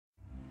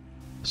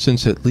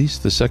Since at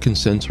least the 2nd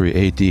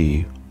century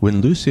AD,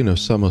 when Lucian of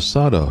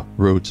Samosata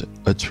wrote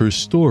A True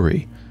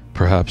Story,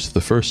 perhaps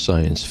the first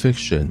science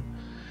fiction,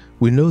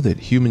 we know that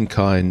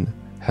humankind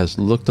has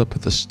looked up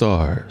at the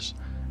stars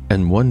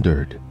and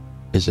wondered,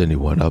 is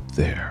anyone up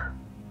there?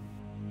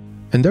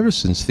 And ever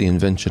since the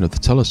invention of the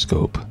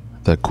telescope,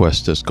 that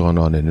quest has gone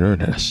on in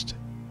earnest.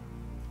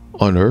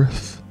 On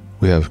Earth,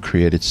 we have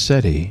created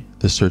SETI,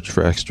 the search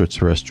for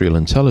extraterrestrial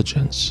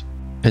intelligence,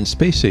 and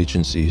space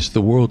agencies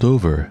the world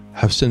over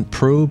have sent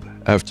probe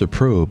after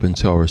probe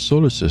into our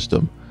solar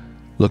system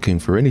looking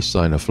for any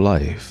sign of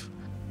life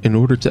in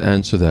order to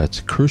answer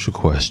that crucial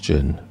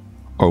question,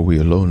 are we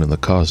alone in the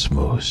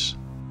cosmos?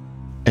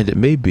 And it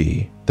may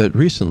be that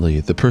recently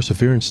the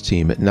Perseverance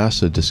team at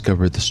NASA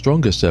discovered the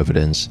strongest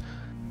evidence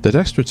that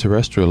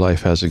extraterrestrial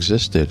life has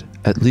existed,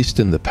 at least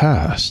in the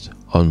past,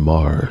 on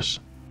Mars.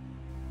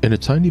 In a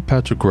tiny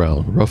patch of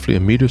ground roughly a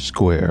meter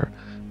square,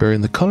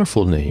 bearing the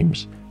colorful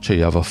names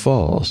Cheyava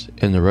Falls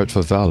and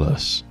Neretva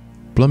Vallis,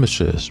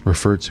 blemishes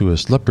referred to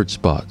as leopard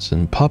spots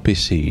and poppy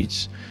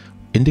seeds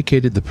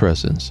indicated the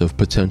presence of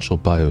potential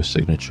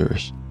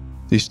biosignatures.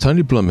 These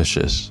tiny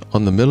blemishes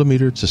on the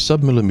millimeter to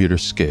submillimeter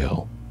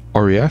scale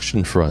are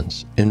reaction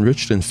fronts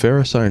enriched in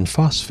ferrous iron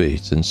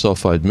phosphates and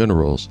sulfide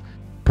minerals,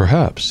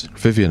 perhaps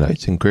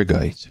vivianite and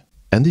grigite.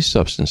 And these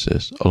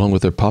substances, along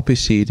with their poppy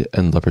seed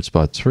and leopard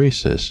spot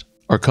traces,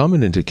 are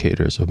common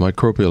indicators of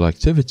microbial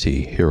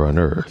activity here on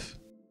Earth.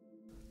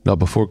 Now,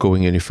 before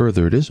going any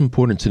further, it is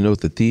important to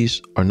note that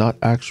these are not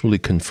actually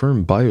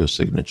confirmed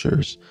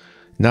biosignatures.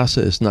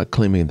 NASA is not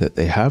claiming that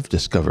they have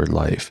discovered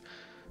life,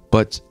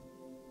 but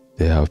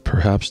they have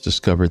perhaps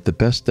discovered the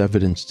best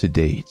evidence to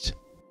date.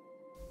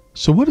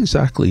 So what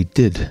exactly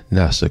did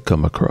NASA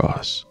come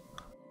across?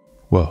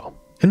 Well,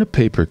 in a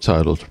paper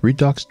titled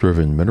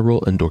Redox-Driven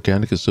Mineral and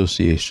Organic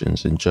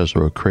Associations in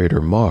Jezero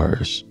Crater,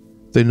 Mars,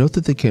 they note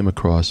that they came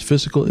across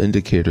physical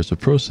indicators of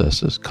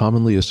processes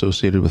commonly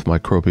associated with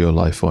microbial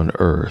life on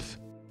Earth.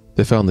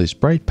 They found these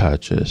bright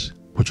patches,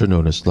 which are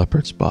known as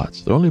leopard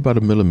spots. They're only about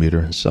a millimeter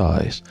in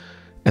size.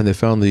 And they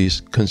found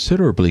these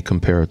considerably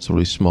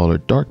comparatively smaller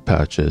dark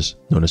patches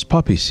known as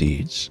poppy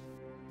seeds.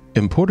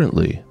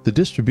 Importantly, the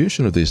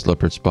distribution of these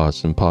leopard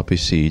spots and poppy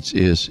seeds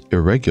is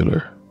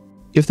irregular.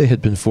 If they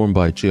had been formed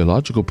by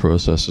geological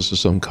processes of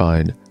some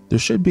kind, there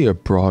should be a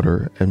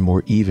broader and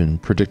more even,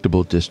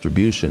 predictable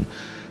distribution.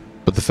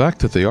 But the fact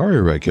that they are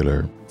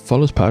irregular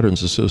follows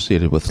patterns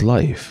associated with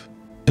life.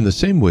 In the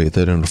same way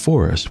that in a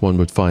forest one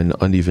would find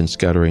uneven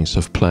scatterings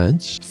of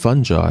plants,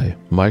 fungi,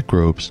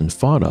 microbes, and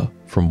fauna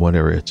from one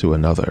area to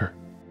another.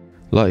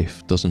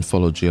 Life doesn't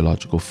follow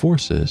geological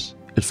forces,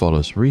 it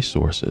follows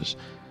resources,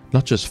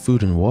 not just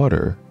food and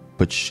water,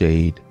 but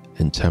shade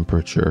and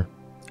temperature,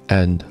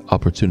 and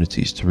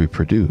opportunities to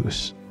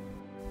reproduce.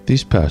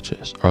 These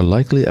patches are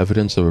likely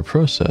evidence of a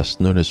process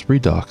known as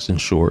redox in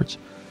short,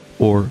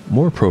 or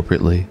more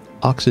appropriately,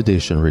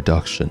 oxidation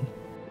reduction.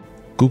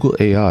 Google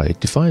AI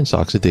defines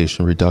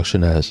oxidation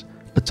reduction as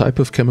a type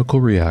of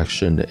chemical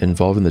reaction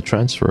involving the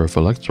transfer of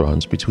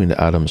electrons between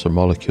atoms or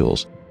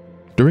molecules.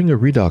 During a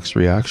redox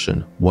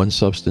reaction, one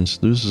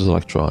substance loses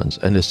electrons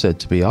and is said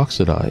to be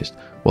oxidized,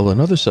 while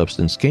another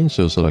substance gains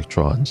those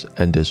electrons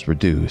and is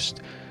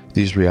reduced.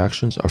 These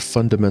reactions are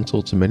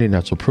fundamental to many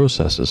natural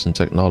processes and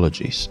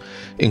technologies,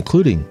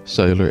 including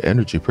cellular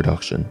energy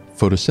production,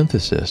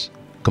 photosynthesis,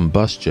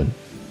 combustion,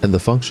 and the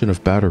function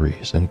of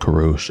batteries and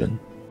corrosion.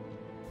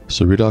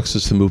 So redox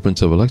is the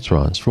movement of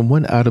electrons from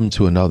one atom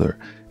to another,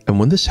 and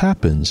when this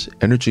happens,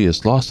 energy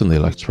is lost in the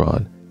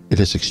electron, it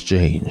is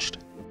exchanged.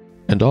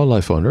 And all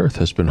life on Earth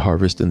has been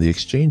harvested in the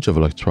exchange of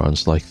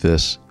electrons like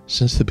this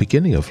since the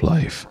beginning of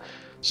life,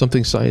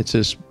 something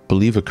scientists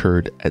believe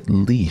occurred at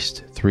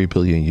least 3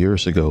 billion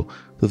years ago,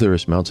 though there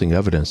is mounting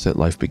evidence that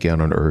life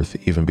began on Earth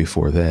even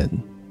before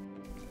then.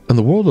 And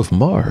the world of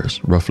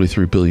Mars, roughly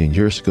 3 billion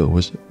years ago,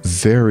 was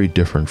very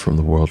different from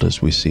the world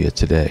as we see it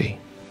today.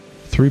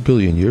 3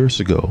 billion years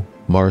ago,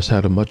 Mars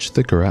had a much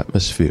thicker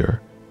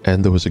atmosphere,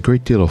 and there was a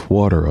great deal of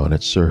water on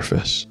its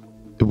surface.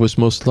 It was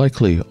most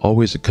likely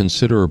always a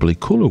considerably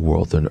cooler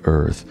world than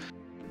Earth,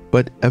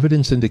 but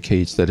evidence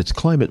indicates that its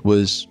climate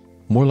was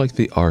more like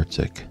the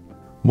Arctic,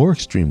 more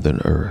extreme than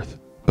Earth,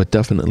 but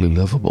definitely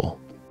livable.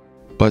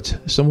 But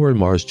somewhere in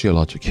Mars'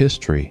 geologic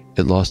history,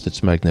 it lost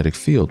its magnetic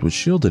field, which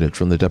shielded it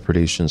from the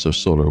depredations of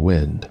solar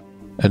wind.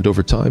 And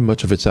over time,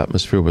 much of its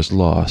atmosphere was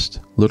lost,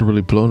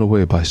 literally blown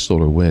away by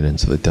solar wind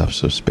into the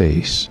depths of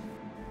space.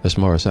 As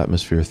Mars'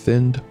 atmosphere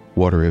thinned,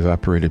 water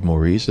evaporated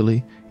more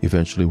easily,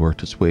 eventually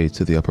worked its way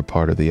to the upper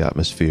part of the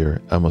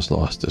atmosphere, and was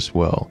lost as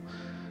well.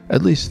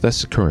 At least that's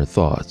the current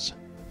thoughts,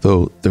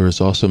 though there is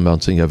also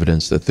mounting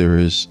evidence that there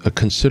is a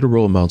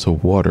considerable amount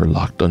of water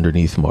locked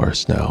underneath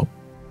Mars now,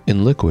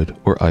 in liquid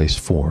or ice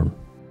form.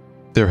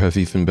 There have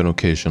even been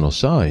occasional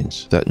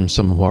signs that in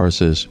some of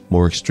Mars's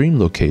more extreme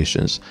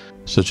locations,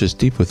 such as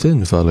deep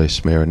within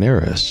Valles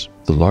Marineris,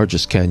 the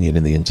largest canyon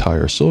in the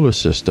entire solar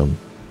system,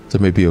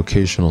 there may be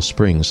occasional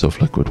springs of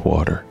liquid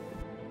water.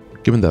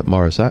 Given that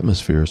Mars'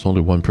 atmosphere is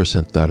only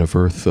 1% that of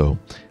Earth, though,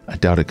 I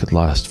doubt it could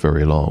last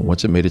very long.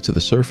 Once it made it to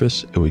the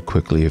surface, it would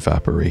quickly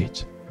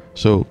evaporate.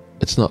 So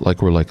it's not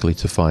like we're likely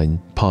to find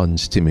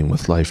ponds teeming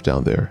with life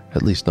down there,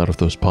 at least not if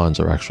those ponds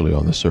are actually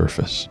on the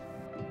surface.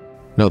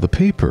 Now, the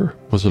paper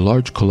was a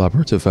large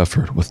collaborative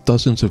effort with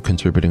dozens of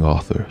contributing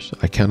authors.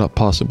 I cannot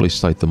possibly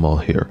cite them all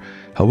here.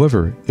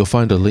 However, you'll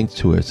find a link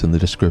to it in the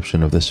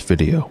description of this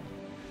video.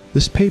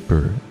 This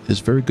paper is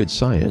very good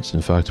science.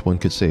 In fact, one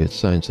could say it's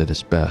science at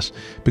its best,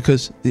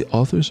 because the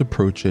authors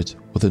approach it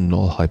with a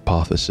null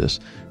hypothesis,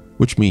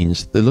 which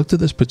means they looked at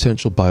this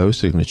potential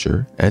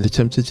biosignature and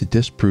attempted to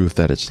disprove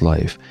that it's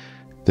life.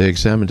 They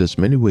examined as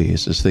many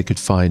ways as they could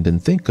find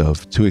and think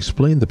of to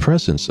explain the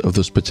presence of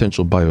those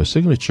potential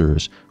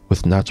biosignatures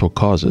with natural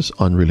causes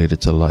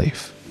unrelated to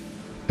life.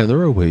 And there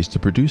are ways to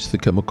produce the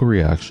chemical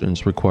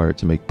reactions required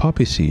to make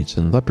poppy seeds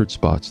and leopard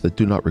spots that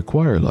do not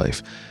require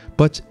life,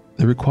 but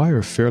they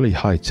require fairly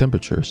high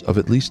temperatures of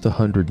at least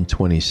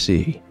 120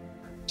 C.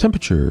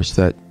 Temperatures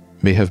that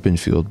may have been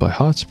fueled by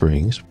hot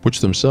springs, which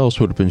themselves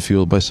would have been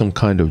fueled by some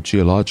kind of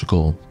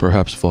geological,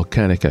 perhaps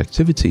volcanic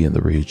activity in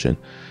the region.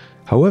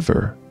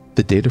 However,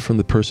 the data from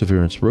the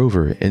Perseverance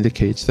rover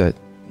indicates that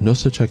no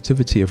such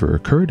activity ever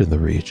occurred in the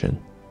region.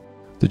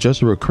 The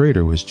Jezero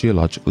crater was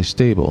geologically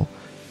stable,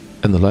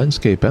 and the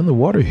landscape and the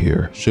water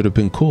here should have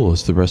been cool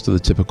as the rest of the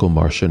typical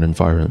Martian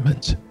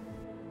environment.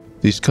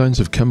 These kinds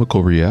of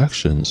chemical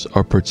reactions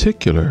are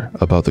particular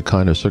about the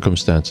kind of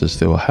circumstances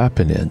they will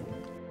happen in.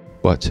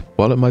 But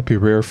while it might be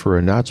rare for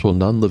a natural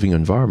non-living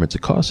environment to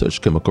cause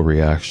such chemical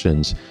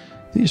reactions,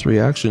 these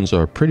reactions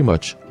are pretty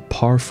much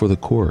par for the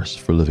course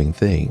for living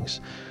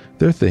things.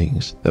 They're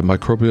things that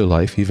microbial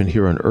life even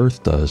here on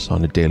Earth does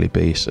on a daily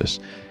basis.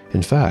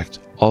 In fact,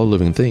 all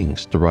living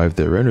things derive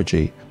their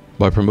energy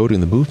by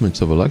promoting the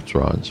movements of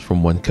electrons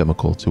from one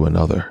chemical to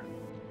another.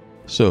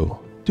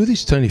 So, do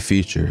these tiny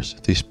features,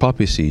 these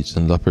poppy seeds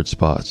and leopard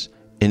spots,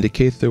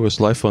 indicate there was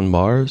life on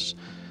Mars?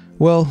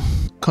 Well,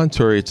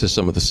 contrary to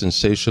some of the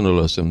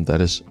sensationalism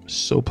that is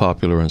so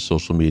popular on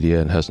social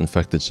media and has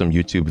infected some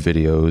YouTube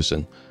videos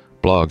and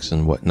blogs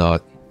and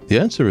whatnot, the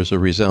answer is a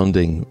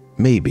resounding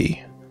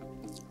maybe.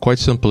 Quite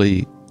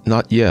simply,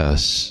 not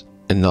yes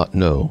and not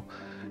no.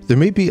 There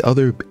may be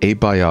other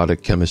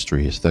abiotic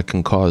chemistries that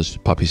can cause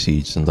poppy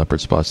seeds and leopard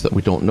spots that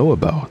we don't know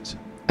about,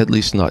 at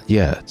least not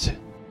yet.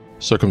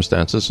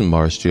 Circumstances in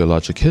Mars'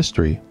 geologic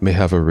history may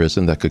have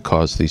arisen that could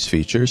cause these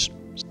features,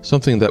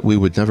 something that we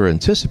would never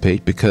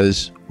anticipate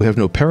because we have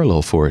no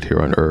parallel for it here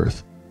on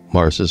Earth.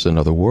 Mars is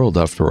another world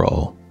after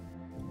all.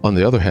 On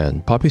the other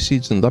hand, poppy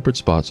seeds and leopard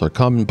spots are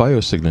common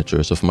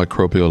biosignatures of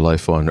microbial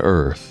life on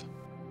Earth.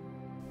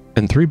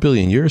 And 3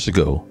 billion years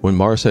ago, when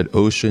Mars had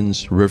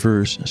oceans,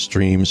 rivers,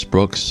 streams,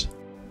 brooks,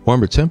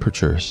 warmer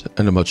temperatures,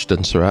 and a much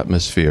denser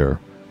atmosphere,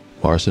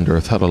 Mars and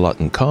Earth had a lot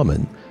in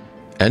common.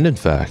 And in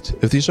fact,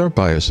 if these are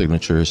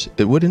biosignatures,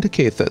 it would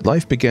indicate that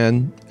life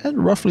began at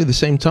roughly the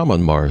same time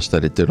on Mars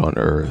that it did on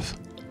Earth.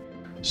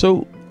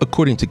 So,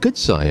 according to good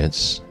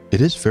science, it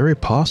is very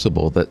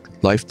possible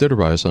that life did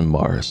arise on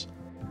Mars.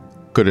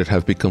 Could it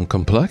have become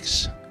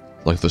complex,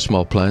 like the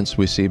small plants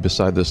we see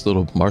beside this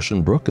little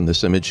Martian brook in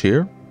this image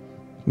here?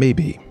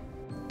 Maybe.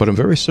 But I'm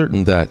very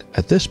certain that,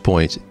 at this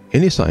point,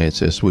 any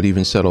scientist would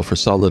even settle for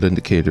solid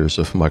indicators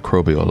of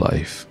microbial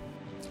life.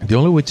 The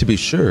only way to be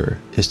sure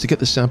is to get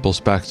the samples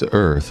back to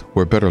Earth,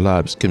 where better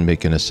labs can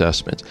make an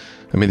assessment.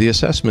 I mean, the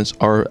assessments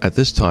are, at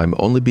this time,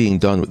 only being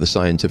done with the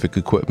scientific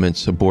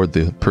equipment aboard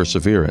the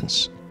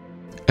Perseverance.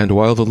 And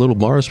while the little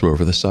Mars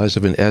rover the size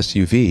of an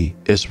SUV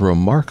is a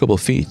remarkable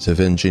feat of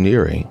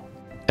engineering,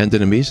 and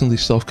an amazingly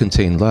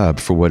self-contained lab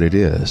for what it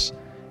is,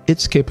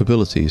 its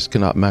capabilities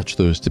cannot match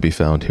those to be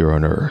found here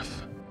on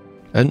Earth.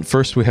 And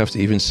first we have to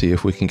even see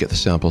if we can get the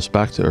samples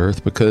back to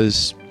Earth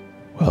because,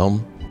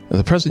 well,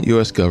 the present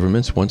US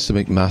government wants to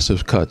make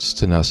massive cuts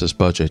to NASA's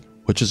budget,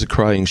 which is a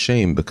crying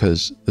shame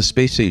because the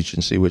space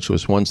agency, which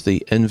was once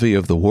the envy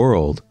of the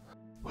world,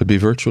 would be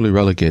virtually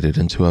relegated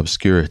into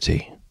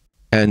obscurity.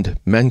 And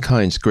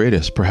mankind's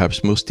greatest,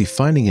 perhaps most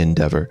defining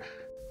endeavor,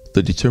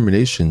 the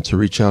determination to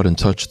reach out and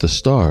touch the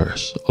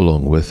stars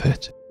along with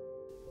it.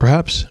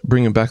 Perhaps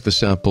bringing back the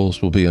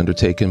samples will be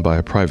undertaken by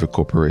a private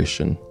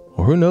corporation,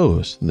 or who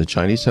knows, the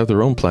Chinese have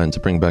their own plan to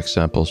bring back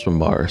samples from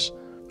Mars.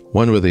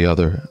 One way or the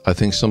other, I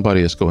think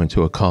somebody is going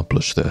to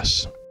accomplish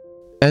this.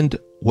 And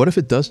what if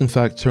it does in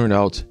fact turn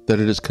out that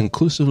it is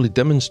conclusively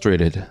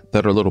demonstrated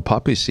that our little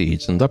poppy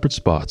seeds and leopard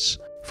spots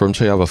from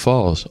Cheyava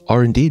Falls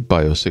are indeed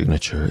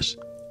biosignatures?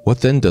 What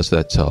then does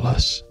that tell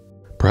us?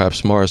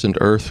 Perhaps Mars and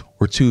Earth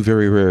were two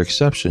very rare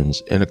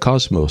exceptions in a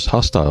cosmos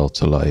hostile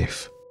to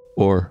life.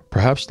 Or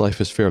perhaps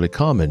life is fairly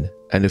common,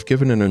 and if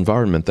given an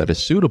environment that is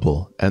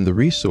suitable and the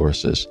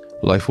resources,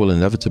 life will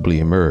inevitably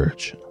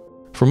emerge.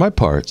 For my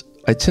part,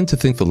 I tend to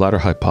think the latter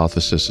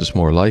hypothesis is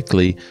more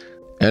likely,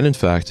 and in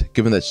fact,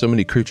 given that so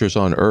many creatures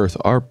on Earth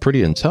are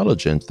pretty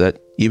intelligent, that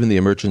even the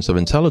emergence of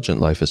intelligent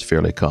life is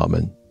fairly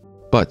common.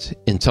 But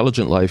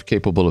intelligent life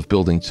capable of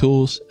building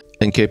tools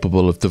and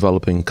capable of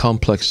developing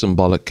complex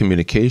symbolic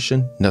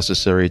communication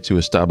necessary to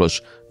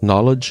establish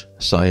Knowledge,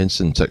 science,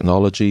 and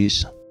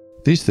technologies.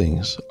 These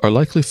things are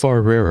likely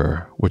far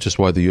rarer, which is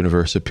why the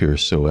universe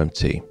appears so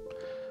empty.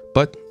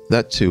 But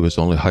that too is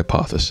only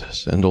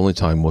hypothesis, and only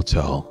time will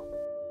tell.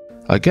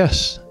 I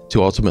guess,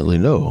 to ultimately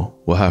know,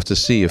 we'll have to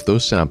see if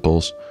those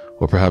samples,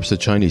 or perhaps the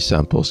Chinese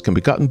samples, can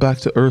be gotten back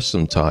to Earth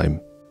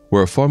sometime,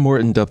 where a far more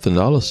in-depth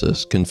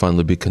analysis can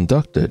finally be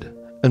conducted,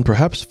 and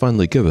perhaps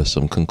finally give us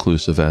some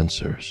conclusive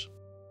answers.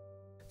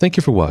 Thank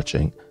you for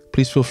watching.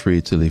 Please feel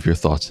free to leave your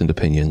thoughts and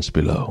opinions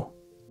below.